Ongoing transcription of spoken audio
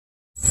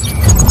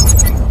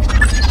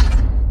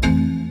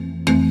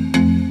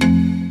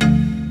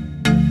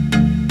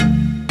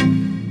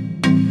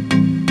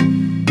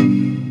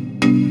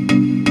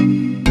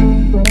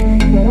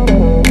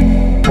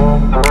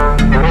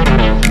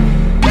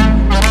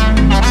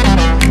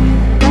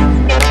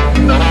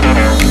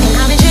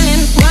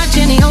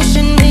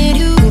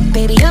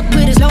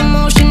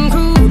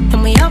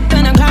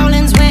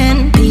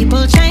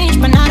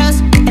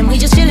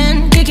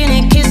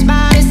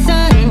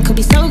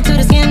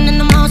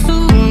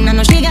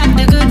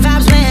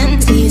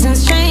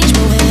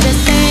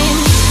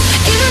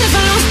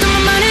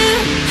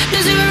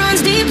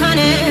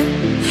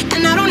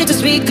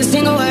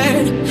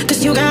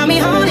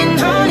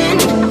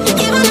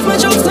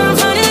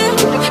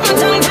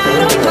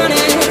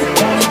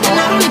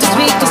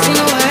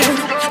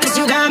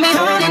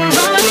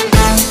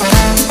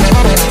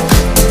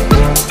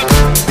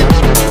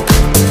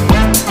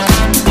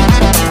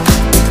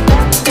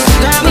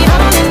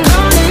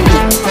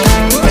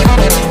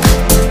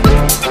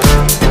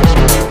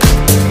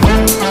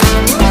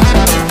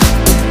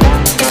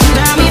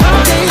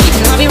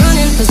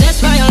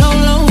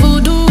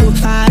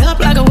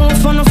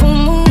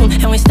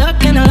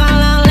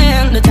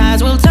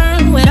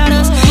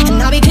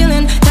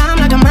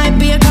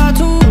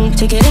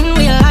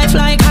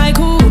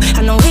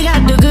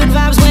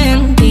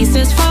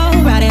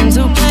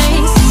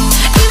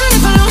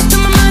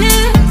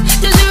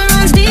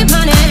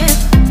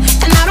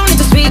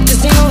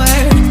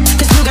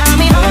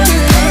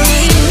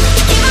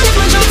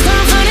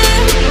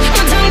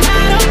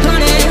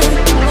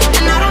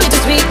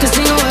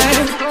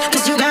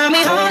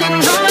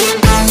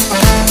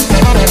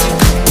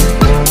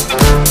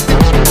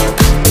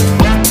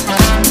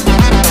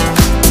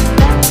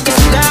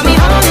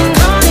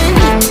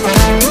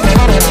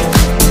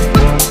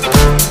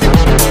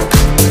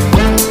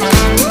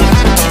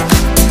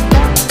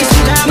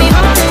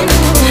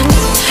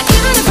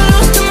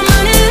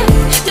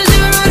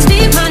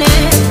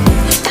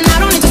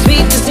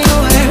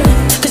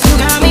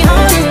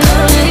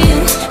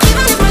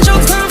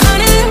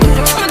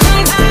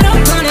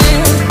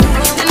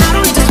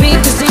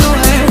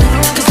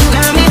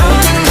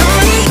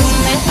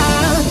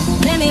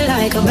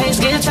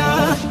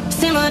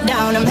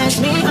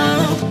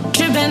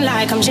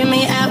like I'm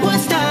Jimmy at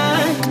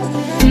Woodstock.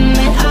 And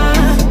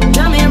I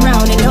drive me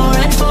around in your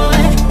red Ford,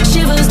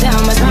 shivers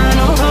down my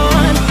spinal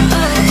cord. Oh,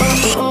 oh,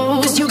 oh,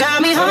 oh. 'Cause you got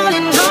me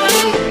holding on.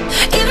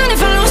 Even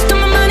if I lost all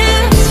my money,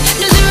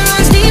 the zero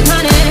runs deep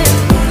running.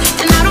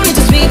 And I don't need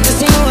to speak a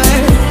single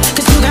word,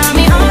 'cause you got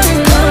me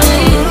holding on.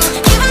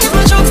 Even if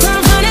my jokes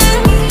aren't funny,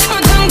 my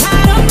tongue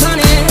tied up on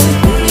it.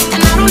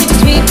 And I don't need to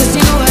speak a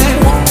single word,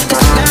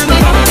 'cause you got me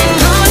holding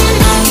on.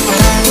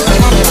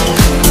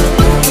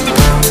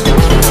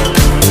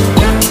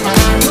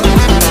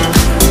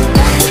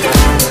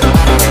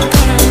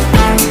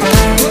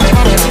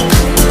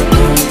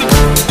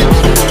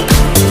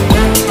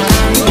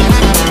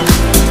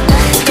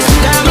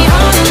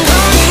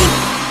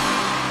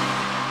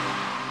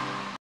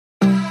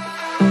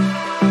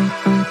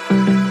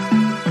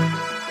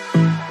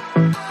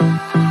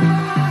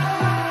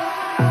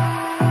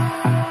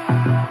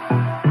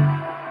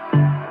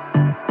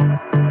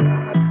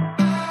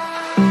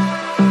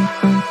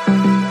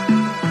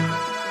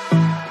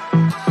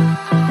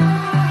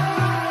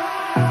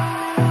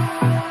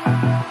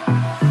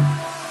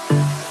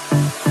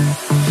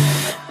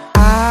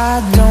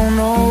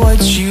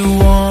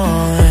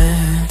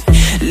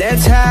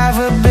 Let's have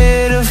a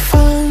bit of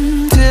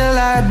fun till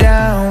I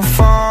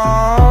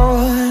downfall.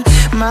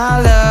 My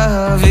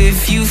love,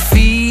 if you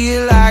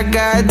feel like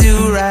I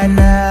do right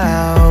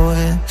now,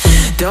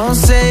 don't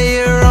say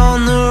you're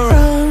on the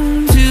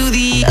run to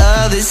the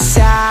other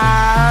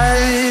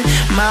side,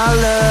 my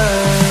love.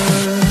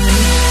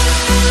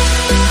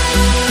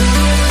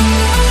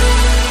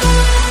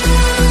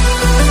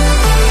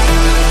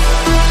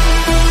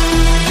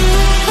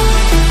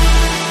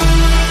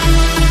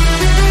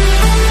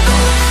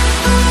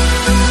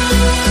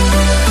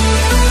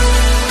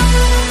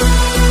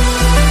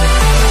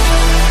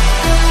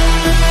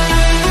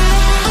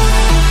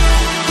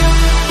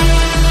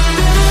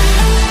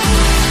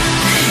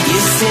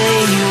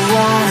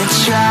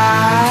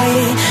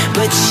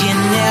 But you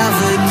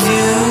never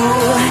do.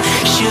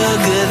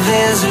 Sugar,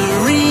 there's a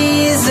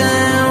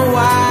reason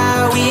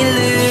why we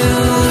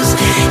lose.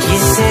 You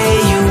say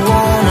you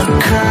wanna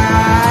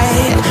cry,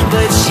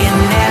 but you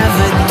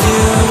never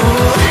do.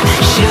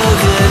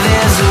 Sugar,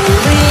 there's a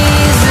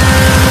reason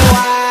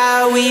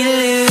why we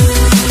lose.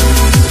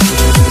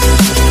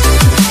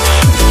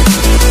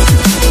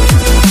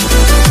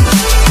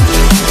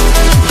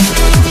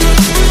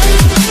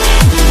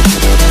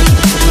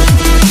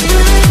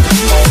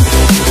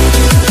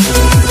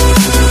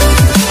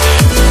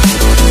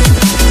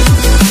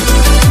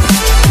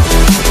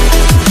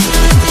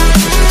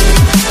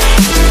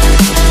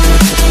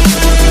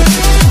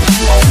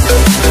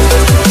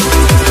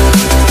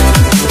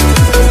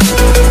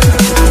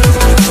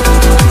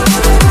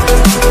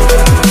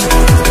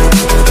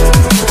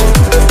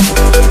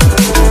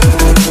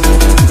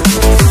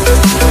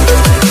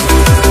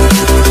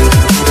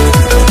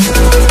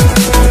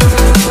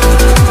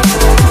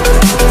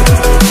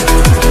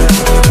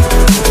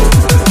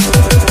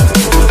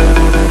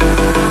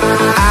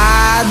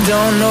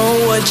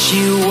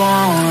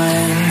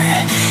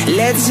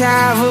 Let's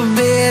have a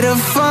bit of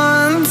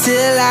fun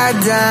till I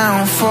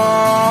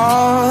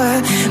downfall.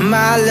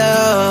 My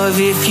love,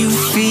 if you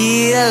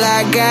feel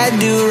like I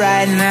do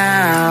right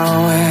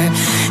now,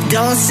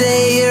 don't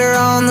say you're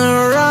on the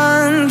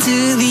run to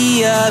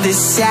the other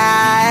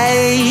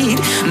side,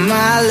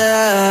 my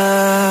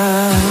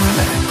love.